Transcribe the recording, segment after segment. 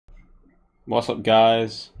What's up,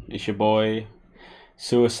 guys? It's your boy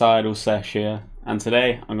Suicidal SESH here, and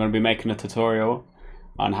today I'm going to be making a tutorial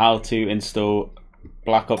on how to install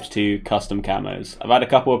Black Ops 2 custom camos. I've had a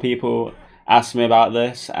couple of people ask me about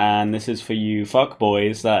this, and this is for you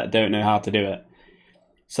fuckboys that don't know how to do it.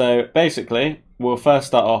 So basically, we'll first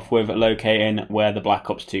start off with locating where the Black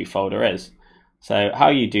Ops 2 folder is. So how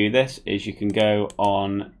you do this is you can go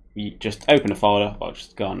on, you just open a folder, or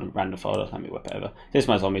just go on a random folder. Let me whip it over. This is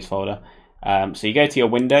my zombies folder. So you go to your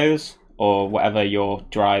Windows or whatever your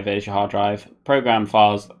drive is, your hard drive, program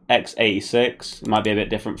files x86, it might be a bit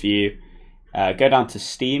different for you. Go down to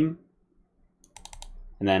Steam,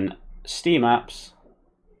 and then Steam Apps,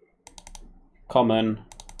 Common,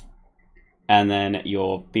 and then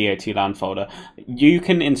your BO2 LAN folder. You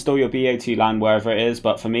can install your BO2 LAN wherever it is,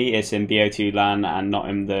 but for me it's in BO2 LAN and not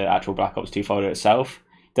in the actual Black Ops 2 folder itself.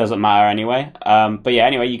 Doesn't matter anyway. But yeah,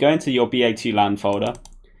 anyway, you go into your BO2 LAN folder,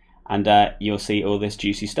 and you'll see all this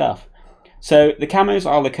juicy stuff. So the camos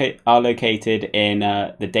are located in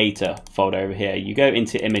the data folder over here. You go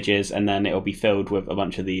into images, and then it'll be filled with a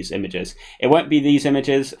bunch of these images. It won't be these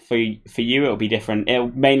images for you. It'll be different.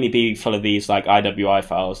 It'll mainly be full of these like IWI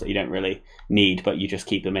files that you don't really need, but you just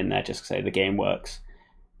keep them in there just so the game works.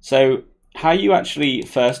 So how you actually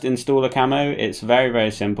first install a camo? It's very,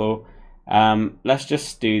 very simple. Let's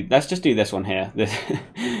just do this one here.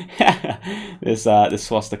 This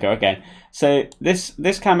swastika. Okay, so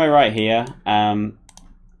this camo right here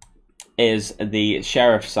is the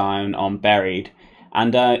sheriff sign on buried,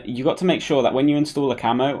 and you got to make sure that when you install a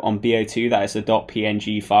camo on BO2 that it's a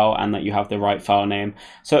 .png file and that you have the right file name.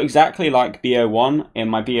 So exactly like BO1 in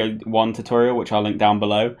my BO1 tutorial, which I'll link down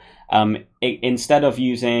below, instead of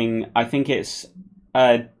using, I think it's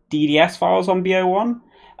DDS files on BO1.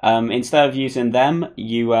 Instead of using them,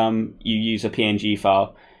 you use a PNG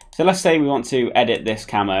file. So let's say we want to edit this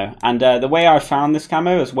camo, and the way I found this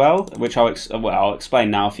camo as well, which I'll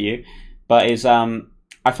explain now for you, but is I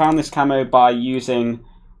found this camo by using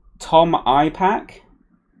Tom IPAC.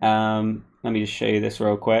 Let me just show you this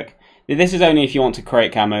real quick. This is only if you want to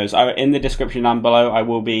create camos. In the description down below, I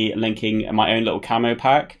will be linking my own little camo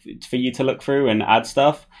pack for you to look through and add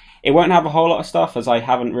stuff. It won't have a whole lot of stuff as I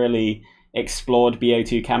haven't really explored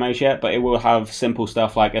BO2 camos yet, but it will have simple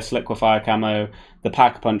stuff like a Sliquifier camo, the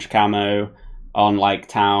Pack Punch camo on like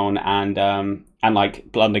town, and like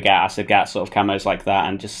Blundergat, Acid Gat sort of camos like that,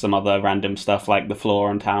 and just some other random stuff like the floor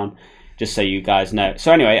on town, just so you guys know.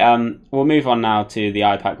 So anyway, we'll move on now to the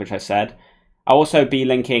iPack, which I said. I'll also be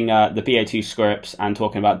linking the BO2 scripts and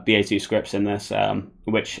talking about BO2 scripts in this,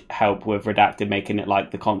 which help with Redacted, making it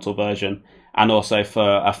like the console version, and also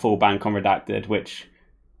for a full bank on Redacted, which,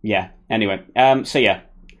 yeah, anyway, so yeah,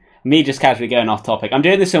 me just casually going off topic. I'm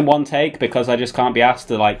doing this in one take because I just can't be asked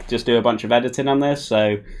to like just do a bunch of editing on this,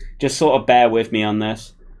 so just sort of bear with me on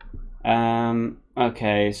this.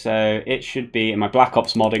 Okay, so it should be in my Black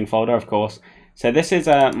Ops modding folder, of course. So this is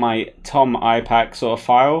my Tom IPAC sort of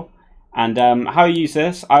file, and how you use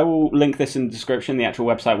this, I will link this in the description, the actual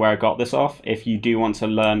website where I got this off, if you do want to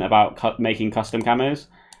learn about making custom camos.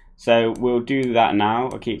 So we'll do that now.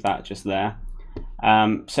 I'll keep that just there.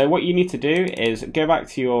 So what you need to do is go back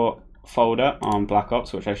to your folder on Black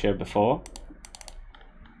Ops, which I showed before.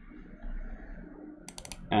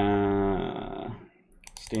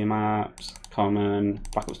 Steam Apps, Common,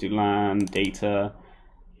 Black Ops 2 LAN, Data.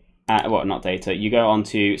 Well, not Data. You go on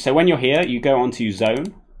to, so when you're here, you go on to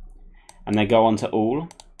Zone, and then go on to All.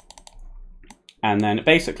 And then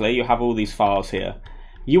basically you have all these files here.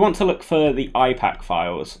 You want to look for the iPack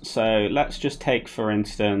files. So let's just take, for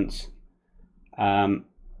instance,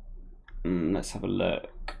 let's have a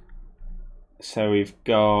look. So we've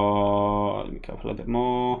got, let me go up a little bit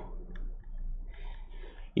more.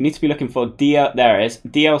 You need to be looking for there it is,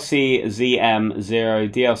 DLC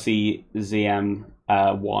ZM0, DLC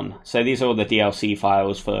ZM1. So these are all the DLC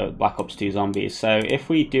files for Black Ops 2 Zombies. So if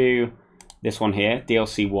we do this one here,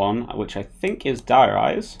 DLC1, which I think is Dire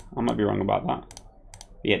Eyes, I might be wrong about that.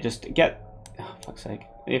 Yeah, just get, oh, fuck's sake.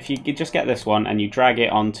 If you just get this one and you drag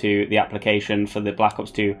it onto the application for the Black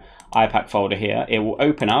Ops 2 iPack folder here, it will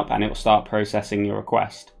open up and it will start processing your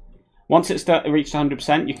request. Once it's reached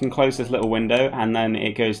 100%, you can close this little window, and then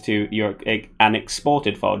it goes to an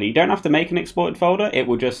exported folder. You don't have to make an exported folder, it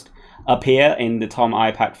will just appear in the Tom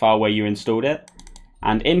iPack file where you installed it.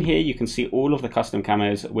 And in here you can see all of the custom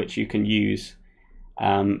camos which you can use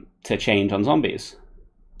to change on zombies.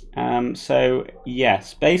 So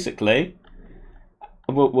yes, basically,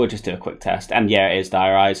 we'll just do a quick test, and yeah, it is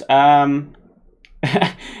Dire Eyes.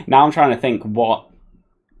 Now I'm trying to think what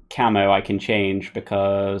camo I can change,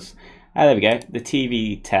 because there we go, the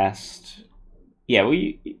TV test. Yeah, well,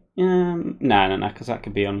 No, because that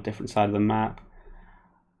could be on a different side of the map.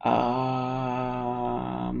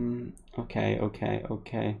 Okay.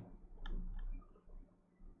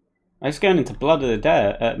 It's going into Blood of the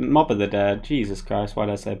Dead, Mob of the Dead. Jesus Christ, why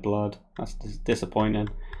did I say blood? That's disappointing.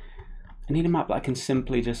 I need a map that I can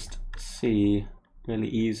simply just see really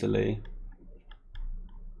easily.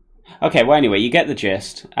 Okay, well anyway, you get the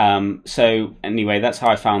gist. So anyway, that's how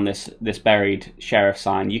I found this buried sheriff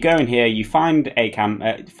sign. You go in here, you find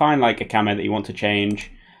find like a camo that you want to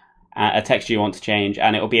change, a texture you want to change,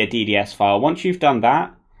 and it'll be a DDS file. Once you've done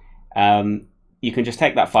that, you can just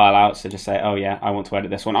take that file out. So just say, oh yeah, I want to edit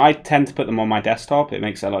this one. I tend to put them on my desktop. It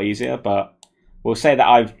makes it a lot easier. But we'll say that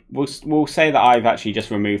I've actually just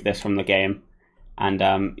removed this from the game,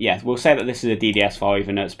 and yeah, we'll say that this is a DDS file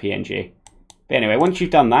even though it's PNG. But anyway, once you've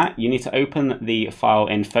done that, you need to open the file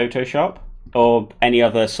in Photoshop or any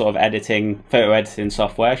other sort of photo editing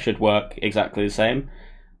software. Should work exactly the same.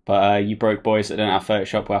 But you broke boys that don't have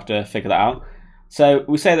Photoshop will have to figure that out. So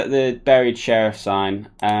we say that the buried sheriff sign.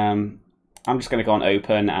 I'm just going to go on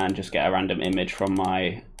open and just get a random image from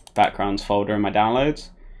my backgrounds folder in my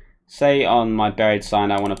downloads. Say on my buried sign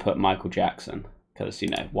I want to put Michael Jackson, because, you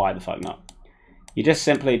know, why the fuck not? You just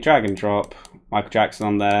simply drag and drop Michael Jackson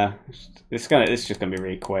on there. It's just going to be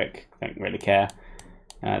really quick. I don't really care.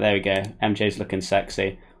 There we go. MJ's looking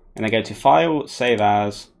sexy. And then go to File, Save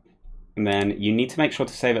As, and then you need to make sure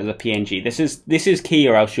to save it as a PNG. This is key,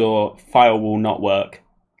 or else your file will not work.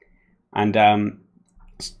 And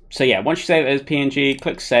so yeah, once you save it as PNG,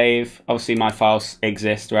 click Save. Obviously my files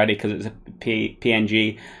exist already because it's a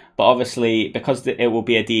PNG, but obviously because it will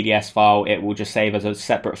be a DDS file, it will just save as a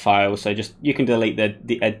separate file. So you can delete a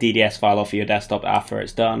DDS file off of your desktop after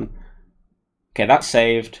it's done. Okay, that's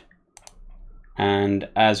saved. And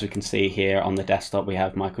as we can see here on the desktop, we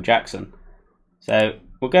have Michael Jackson. So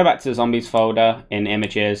we'll go back to the zombies folder in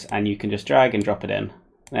images, and you can just drag and drop it in.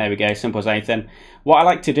 There we go, simple as anything. What I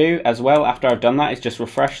like to do as well after I've done that is just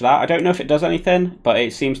refresh that. I don't know if it does anything, but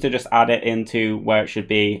it seems to just add it into where it should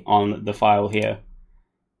be on the file here.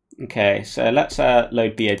 Okay, so let's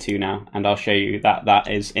load BO2 now, and I'll show you that that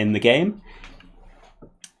is in the game.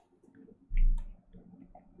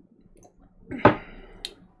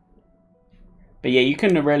 But yeah, you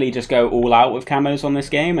can really just go all out with camos on this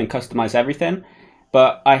game and customize everything.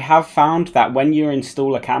 But I have found that when you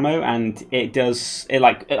install a camo and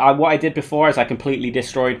what I did before is I completely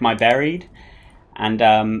destroyed my buried, and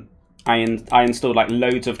I installed like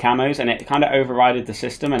loads of camos, and it kind of overrided the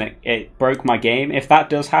system, and it broke my game. If that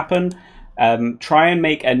does happen, try and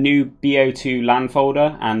make a new BO2 LAN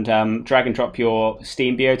folder and drag and drop your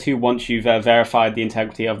Steam BO2 once you've verified the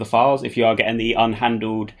integrity of the files, if you are getting the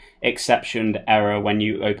unhandled exception error when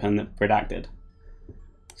you open redacted.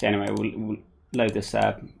 So anyway, we'll load this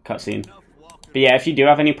cutscene. But yeah, if you do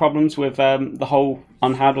have any problems with the whole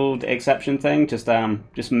unhandled exception thing,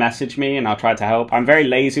 just message me and I'll try to help. I'm very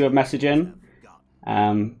lazy with messaging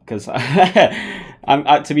because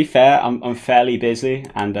to be fair, I'm fairly busy,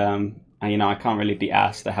 and you know, I can't really be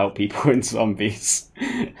asked to help people in zombies.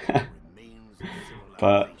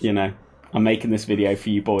 But you know, I'm making this video for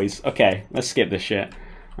you boys. Okay, let's skip this shit.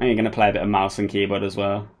 I'm gonna play a bit of mouse and keyboard as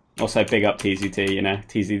well. Also, big up TZT, you know,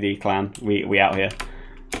 TZD clan. We out here.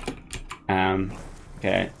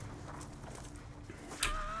 Okay.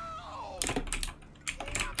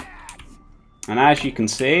 And as you can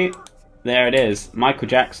see, there it is, Michael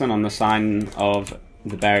Jackson on the sign of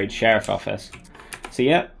the buried sheriff office. So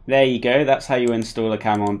yeah, there you go. That's how you install a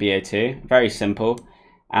camo on BO2. Very simple.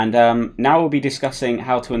 And now we'll be discussing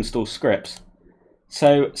how to install scripts.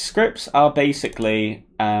 So scripts are basically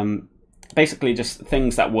just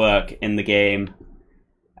things that work in the game,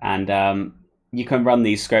 and you can run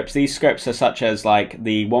these scripts. These scripts are such as like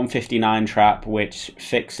the 159 trap, which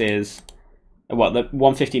fixes the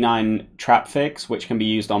 159 trap fix, which can be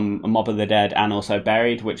used on Mob of the Dead and also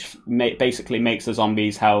Buried, which basically makes the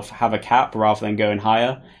zombies' health have a cap rather than going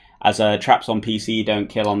higher, as traps on PC don't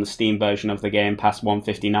kill on the Steam version of the game past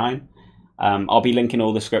 159. I'll be linking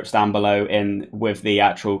all the scripts down below with the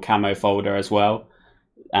actual camo folder as well.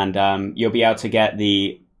 And you'll be able to get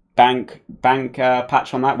the bank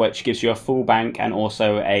patch on that, which gives you a full bank and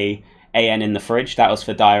also a AN in the fridge. That was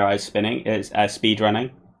for diarized spinning, speed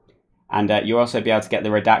running. And you'll also be able to get the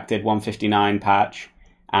redacted 159 patch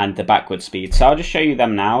and the backward speed. So I'll just show you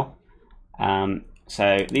them now.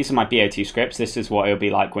 So these are my BO2 scripts. This is what it'll be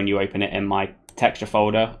like when you open it in my texture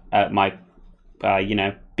folder, my you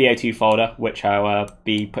know, BO2 folder, which I'll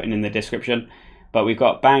be putting in the description. But we've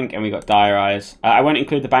got bank and we've got diarize. I won't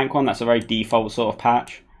include the bank one. That's a very default sort of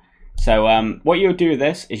patch. So what you'll do with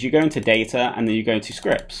this is you go into data and then you go into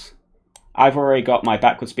scripts. I've already got my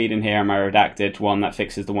backward speed in here and my redacted one that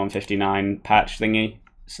fixes the 159 patch thingy.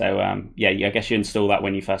 So yeah, I guess you install that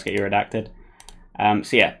when you first get your redacted.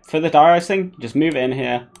 So yeah, for the diarise thing, just move it in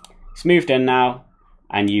here. It's moved in now,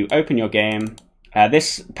 and you open your game.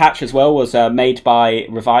 This patch as well was made by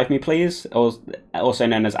Revive Me Please, also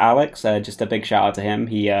known as Alex. Just a big shout out to him.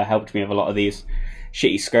 He helped me with a lot of these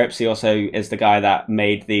shitty scripts. He also is the guy that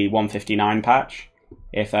made the 159 patch.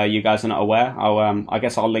 If you guys are not aware, I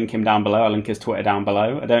guess I'll link him down below. I'll link his Twitter down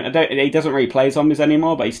below. He doesn't really play zombies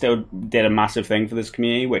anymore, but he still did a massive thing for this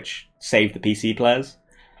community, which saved the PC players.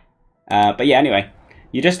 But yeah, anyway,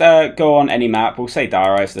 you just go on any map. We'll say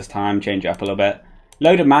diarise this time, change it up a little bit.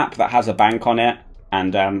 Load a map that has a bank on it,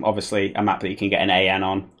 and obviously a map that you can get an AN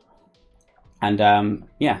on. And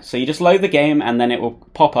yeah, so you just load the game, and then it will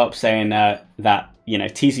pop up saying that, you know,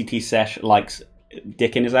 TCT SESH likes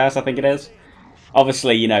dick in his ass, I think it is.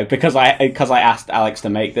 Obviously, you know, because I asked Alex to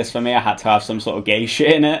make this for me, I had to have some sort of gay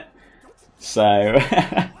shit in it. So,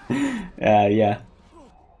 yeah.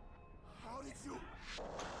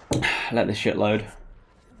 Let this shit load.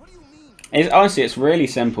 Honestly, it's really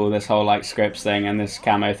simple, this whole, like, scripts thing and this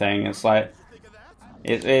camo thing. It's like,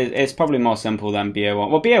 it's probably more simple than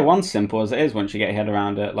BO1. Well, BO1's simple as it is once you get your head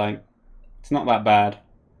around it. Like, it's not that bad.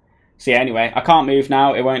 So yeah, anyway, I can't move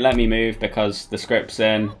now. It won't let me move because the script's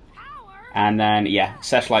in. And then, yeah,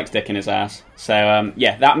 SESH likes dick in his ass. So,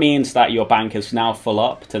 yeah, that means that your bank is now full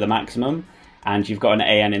up to the maximum, and you've got an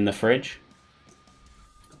AN in the fridge.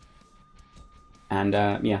 And,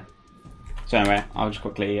 yeah. So anyway, I'll just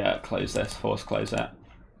quickly close this, force close that.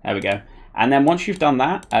 There we go. And then once you've done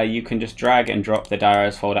that, you can just drag and drop the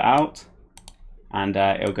diarise folder out, and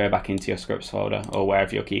it'll go back into your scripts folder, or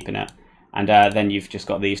wherever you're keeping it. And then you've just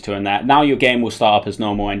got these two in there. Now your game will start up as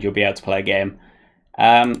normal, and you'll be able to play a game.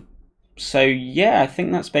 So yeah, I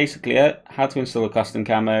think that's basically it. How to install a custom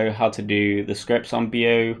camo, how to do the scripts on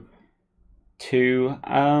BO2.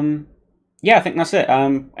 Yeah, I think that's it.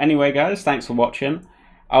 Anyway, guys, thanks for watching.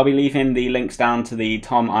 I'll be leaving the links down to the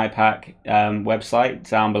Tom iPack website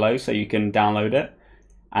down below so you can download it.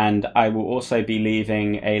 And I will also be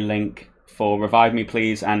leaving a link for Revive Me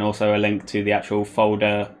Please, and also a link to the actual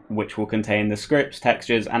folder which will contain the scripts,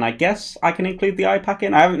 textures, and I guess I can include the iPack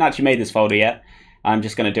in. I haven't actually made this folder yet. I'm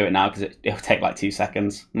just going to do it now because it'll take like 2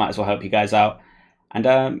 seconds. Might as well help you guys out.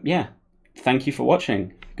 And yeah, thank you for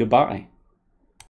watching. Goodbye.